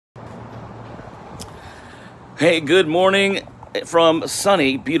Hey, good morning from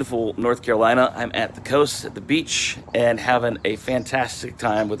sunny, beautiful North Carolina. I'm at the coast, at the beach, and having a fantastic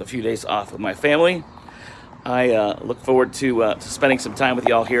time with a few days off with my family. I look forward to spending some time with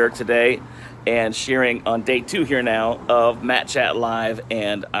y'all here today and sharing on day 2 here now of MattChat Live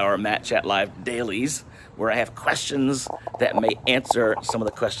and our MattChat Live dailies, where I have questions that may answer some of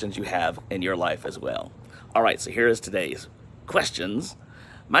the questions you have in your life as well. All right, so here is today's questions.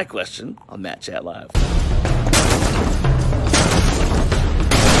 My question on MattChat Live.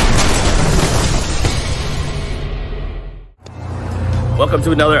 Welcome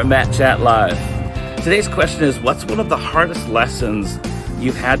to another MattChat Live. Today's question is, what's one of the hardest lessons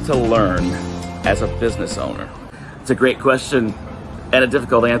you've had to learn as a business owner? It's a great question and a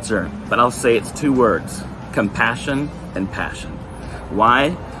difficult answer, but I'll say it's 2 words: compassion and passion.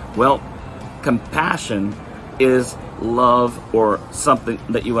 Why? Well, compassion is love or something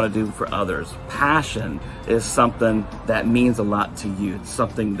that you want to do for others. Passion is something that means a lot to you. It's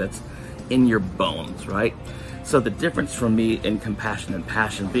something that's in your bones, right? So the difference for me in compassion and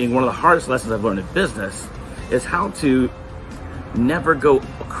passion, being one of the hardest lessons I've learned in business, is how to never go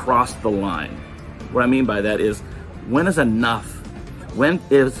across the line. What I mean by that is, when is enough? When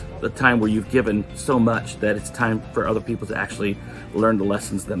is the time where you've given so much that it's time for other people to actually learn the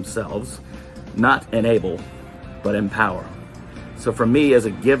lessons themselves? Not enable, but empower. So for me, as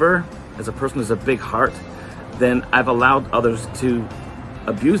a giver, as a person who has a big heart, then I've allowed others to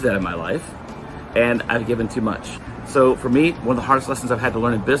abuse that in my life, and I've given too much. So for me, one of the hardest lessons I've had to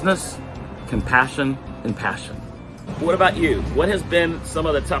learn in business: compassion and passion. What about you? What has been some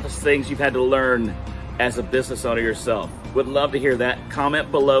of the toughest things you've had to learn as a business owner yourself? Would love to hear that. Comment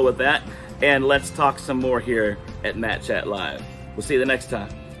below with that, and let's talk some more here at MattChat Live. We'll see you the next time.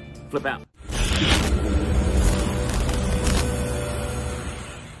 Flip out.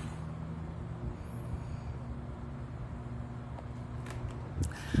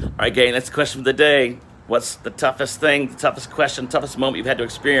 All right, gang, that's the question of the day. What's the toughest thing, the toughest question, toughest moment you've had to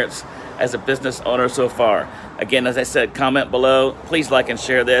experience as a business owner so far? Again, as I said, comment below. Please like and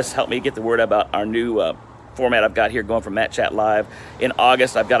share this. Help me get the word about our new format I've got here going from MattChat Live. In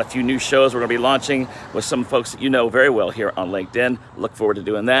August, I've got a few new shows we're going to be launching with some folks that you know very well here on LinkedIn. Look forward to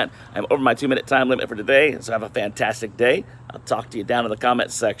doing that. I'm over my 2-minute time limit for today, so have a fantastic day. I'll talk to you down in the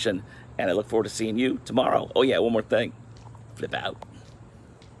comments section, and I look forward to seeing you tomorrow. Oh yeah, one more thing. Flip out.